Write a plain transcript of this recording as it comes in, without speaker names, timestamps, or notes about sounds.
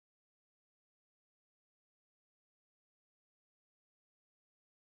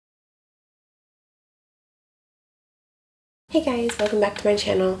Hey guys, welcome back to my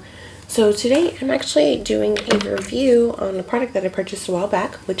channel. So today I'm actually doing a review on a product that I purchased a while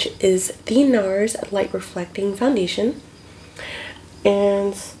back, which is the Nars Light Reflecting Foundation.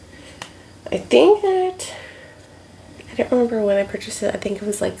 And I think that, I don't remember when I purchased it, I think it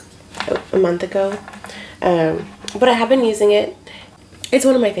was like a month ago. But I have been using it. It's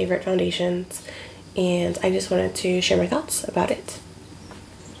one of my favorite foundations and I just wanted to share my thoughts about it.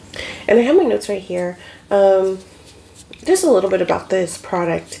 And I have my notes right here. Just a little bit about this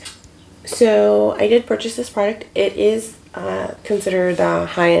product. So I did purchase this product. It is considered a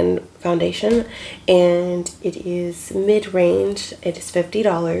high-end foundation and it is mid-range. It is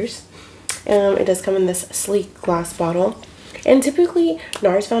 $50. It does come in this sleek glass bottle, and typically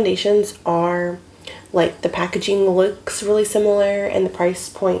Nars foundations are like, the packaging looks really similar and the price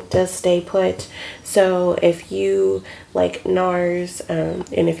point does stay put. So if you like Nars and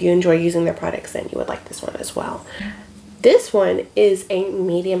if you enjoy using their products, then you would like this one as well. This one is a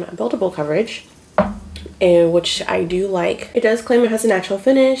medium buildable coverage, which I do like. It does claim it has a natural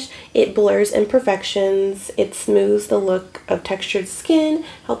finish. It blurs imperfections. It smooths the look of textured skin,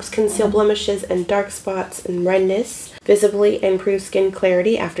 helps conceal blemishes and dark spots and redness, visibly improves skin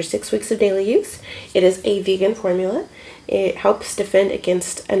clarity after 6 weeks of daily use. It is a vegan formula. It helps defend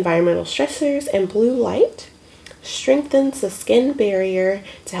against environmental stressors and blue light, strengthens the skin barrier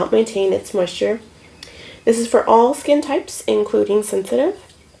to help maintain its moisture. This is for all skin types, including sensitive,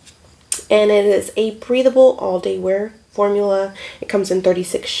 and it is a breathable all-day wear formula. It comes in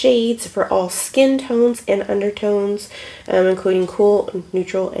 36 shades for all skin tones and undertones, including cool,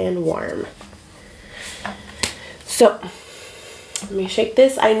 neutral, and warm. So, let me shake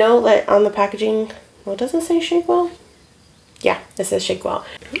this. I know that on the packaging, well, it doesn't say shake well. Yeah, it says shake well.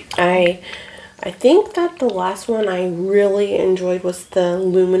 I think that the last one I really enjoyed was the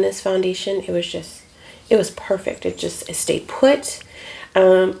Luminous foundation. It was perfect. It stayed put.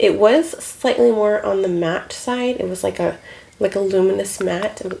 It was slightly more on the matte side. It was like a luminous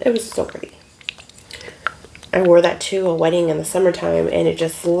matte. It was so pretty. I wore that to a wedding in the summertime and it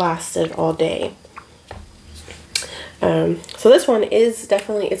just lasted all day. So this one is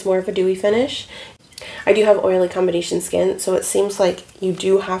definitely, it's more of a dewy finish. I do have oily combination skin, so it seems like you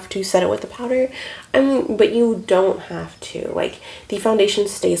do have to set it with the powder. But you don't have to. Like, the foundation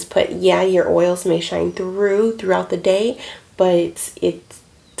stays put. Yeah, your oils may shine throughout the day, but it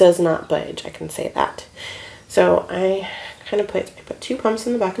does not budge. I can say that. So I put 2 pumps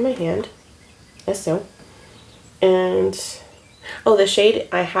in the back of my hand, as so. And oh, the shade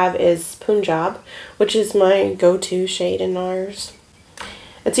I have is Punjab, which is my go-to shade in Nars.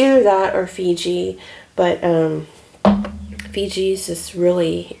 It's either that or Fiji, but Fiji's just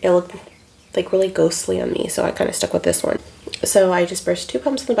really, it looked like really ghostly on me, so I kind of stuck with this one. So I just brushed 2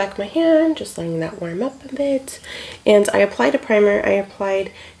 pumps in the back of my hand, just letting that warm up a bit. And I applied a primer. I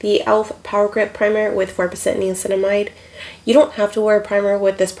applied the e.l.f. Power Grip Primer with 4% niacinamide. You don't have to wear a primer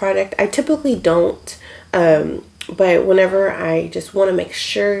with this product. I typically don't, but whenever I just want to make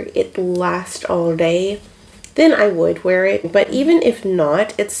sure it lasts all day, then I would wear it. But even if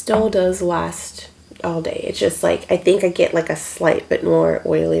not, it still does last all day. It's just like, I think I get like a slight bit more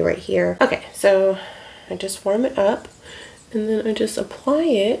oily right here. Okay, so I just warm it up and then I just apply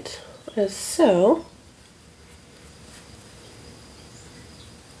it as so.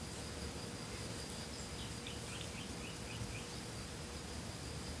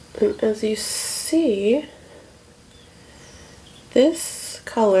 And as you see, this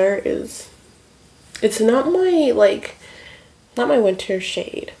color is, it's not my, like, not my winter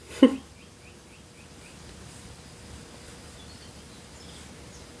shade.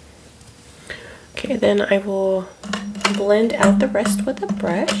 Okay, then I will blend out the rest with a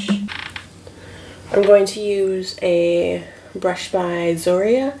brush. I'm going to use a brush by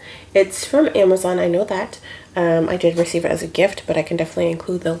Zoria. It's from Amazon, I know that. I did receive it as a gift, but I can definitely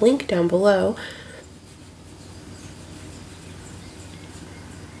include the link down below.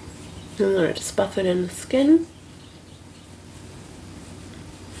 And then I just buff it in the skin.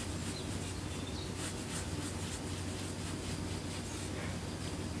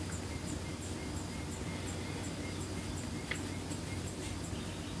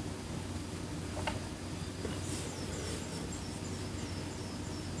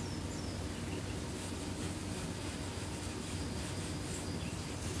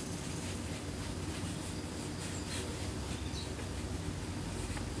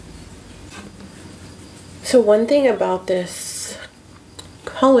 So one thing about this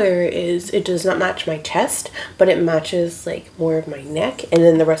color is it does not match my chest, but it matches like more of my neck and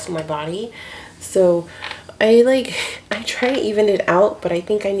then the rest of my body. So I try to even it out, but I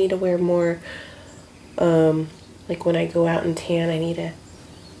think I need to wear more like when I go out and tan, I need to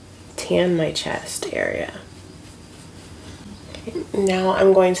tan my chest area. Okay, now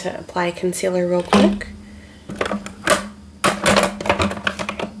I'm going to apply concealer real quick.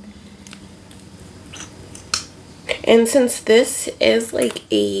 And since this is like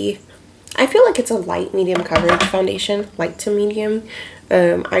I feel like it's a light medium coverage foundation, light to medium,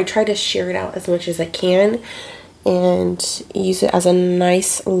 I try to sheer it out as much as I can and use it as a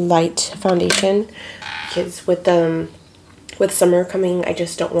nice light foundation, because with summer coming, I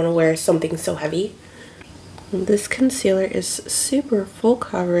just don't want to wear something so heavy. This concealer is super full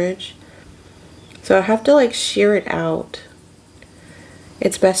coverage, so I have to like sheer it out.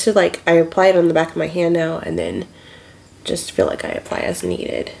 It's best to like, I apply it on the back of my hand now and then just feel like I apply as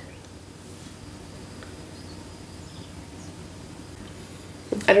needed.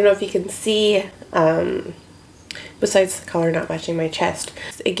 I don't know if you can see, besides the color not matching my chest,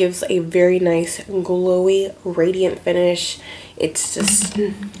 it gives a very nice glowy radiant finish. It's just,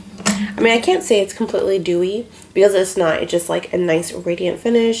 I mean, I can't say it's completely dewy because it's not. It's just like a nice radiant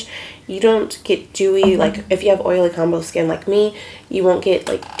finish. You don't get dewy, like if you have oily combo skin like me, you won't get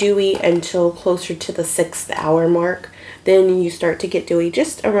like dewy until closer to the 6th hour mark. Then you start to get dewy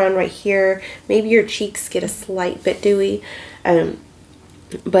just around right here. Maybe your cheeks get a slight bit dewy,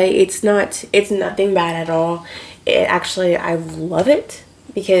 but it's nothing bad at all. It actually, I love it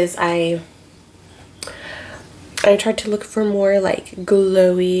because I tried to look for more like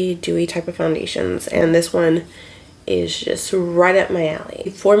glowy, dewy type of foundations, and this one is just right up my alley.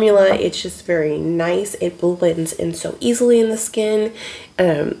 The formula, it's just very nice. It blends in so easily in the skin.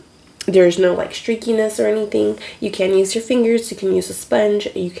 There's no like streakiness or anything. You can use your fingers, you can use a sponge,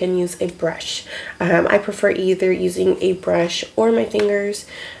 you can use a brush. I prefer either using a brush or my fingers.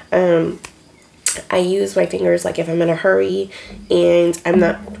 I use my fingers like if I'm in a hurry and I'm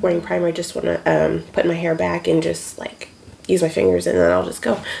not wearing primer, I just want to put my hair back and just like use my fingers, and then I'll just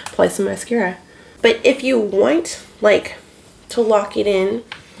go apply some mascara. But if you want like to lock it in,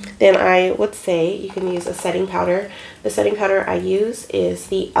 then I would say you can use a setting powder. The setting powder I use is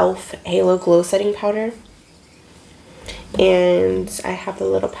the e.l.f. Halo Glow setting powder, and I have the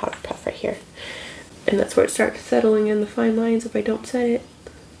little powder puff right here, and that's where it starts settling in the fine lines if I don't set it.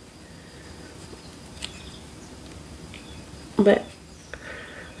 But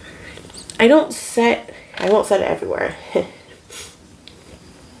I won't set it everywhere.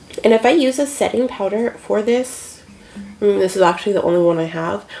 And if I use a setting powder for this, this is actually the only one I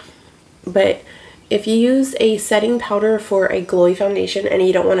have, but if you use a setting powder for a glowy foundation and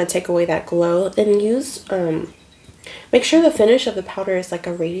you don't want to take away that glow, then use, make sure the finish of the powder is like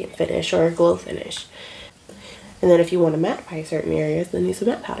a radiant finish or a glow finish. And then if you want to mattify certain areas, then use a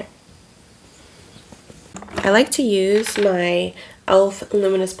matte powder. I like to use my e.l.f.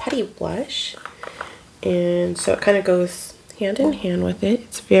 Luminous Putty Blush, and so it kind of goes hand in hand with it.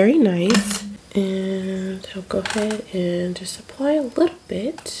 It's very nice, and I'll go ahead and just apply a little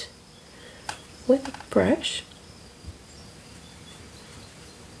bit with a brush.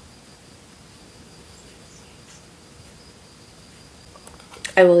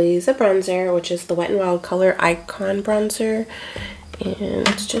 I will use a bronzer, which is the Wet n Wild Color Icon Bronzer, and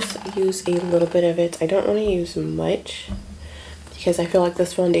just use a little bit of it. I don't want to use much because I feel like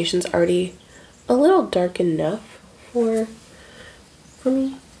this foundation's already a little dark enough for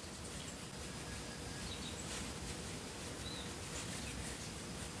me.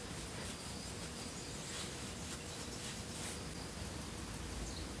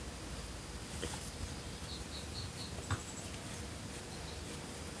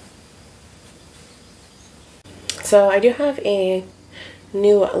 So I do have a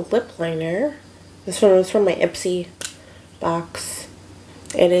new lip liner. This one was from my Ipsy box.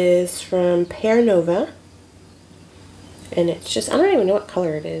 It is from Pear Nova, and it's just, I don't even know what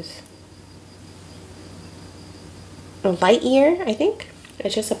color it is. A light ear, I think.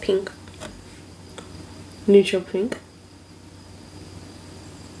 It's just a pink, neutral pink.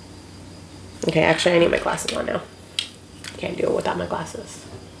 Okay, actually I need my glasses on now. Can't do it without my glasses.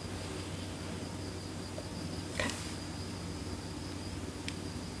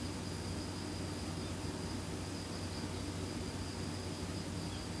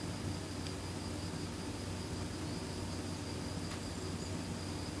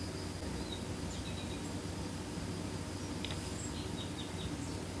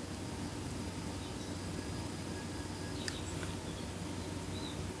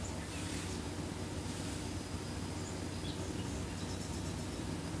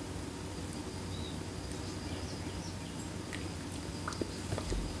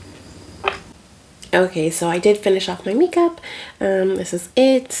 Okay, so I did finish off my makeup. This is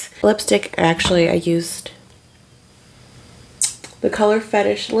it. Lipstick, actually I used the Color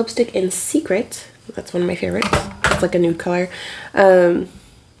Fetish lipstick in Secret. That's one of my favorites. It's like a nude color. And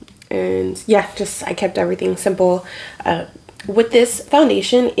yeah, just I kept everything simple. With this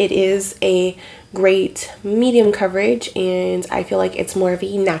foundation, it is a great medium coverage, and I feel like it's more of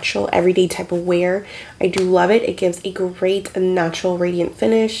a natural everyday type of wear. I do love it. It gives a great natural radiant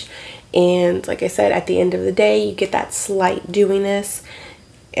finish, and like I said, at the end of the day, you get that slight dewiness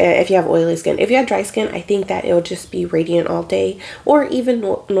if you have oily skin. If you have dry skin, I think that it'll just be radiant all day, or even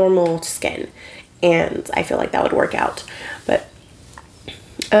normal skin, and I feel like that would work out. But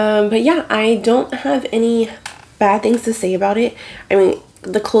yeah, I don't have any bad things to say about it. I mean,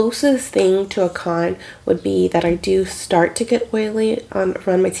 the closest thing to a con would be that I do start to get oily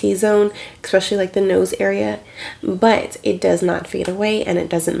around my T-zone, especially like the nose area, but it does not fade away and it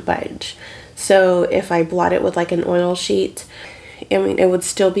doesn't budge. So if I blot it with like an oil sheet, I mean, it would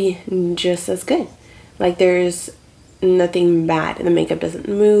still be just as good. Like, there's nothing bad. The makeup doesn't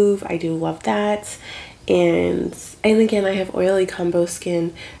move. I do love that. And again, I have oily combo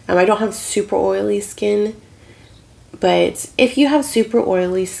skin. I don't have super oily skin, but if you have super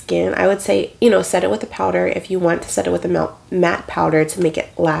oily skin, I would say, you know, set it with a powder. If you want to set it with a matte powder to make it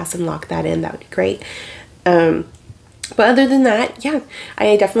last and lock that in, that would be great. But other than that, yeah,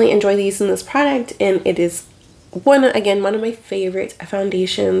 I definitely enjoy using this product, and it is one of my favorite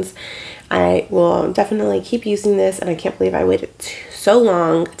foundations. I will definitely keep using this, and I can't believe I waited so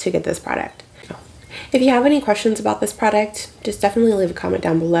long to get this product. If you have any questions about this product, just definitely leave a comment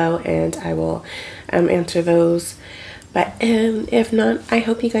down below, and I will answer those. But if not, I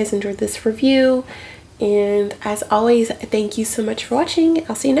hope you guys enjoyed this review, and as always, thank you so much for watching.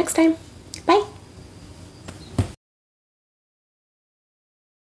 I'll see you next time.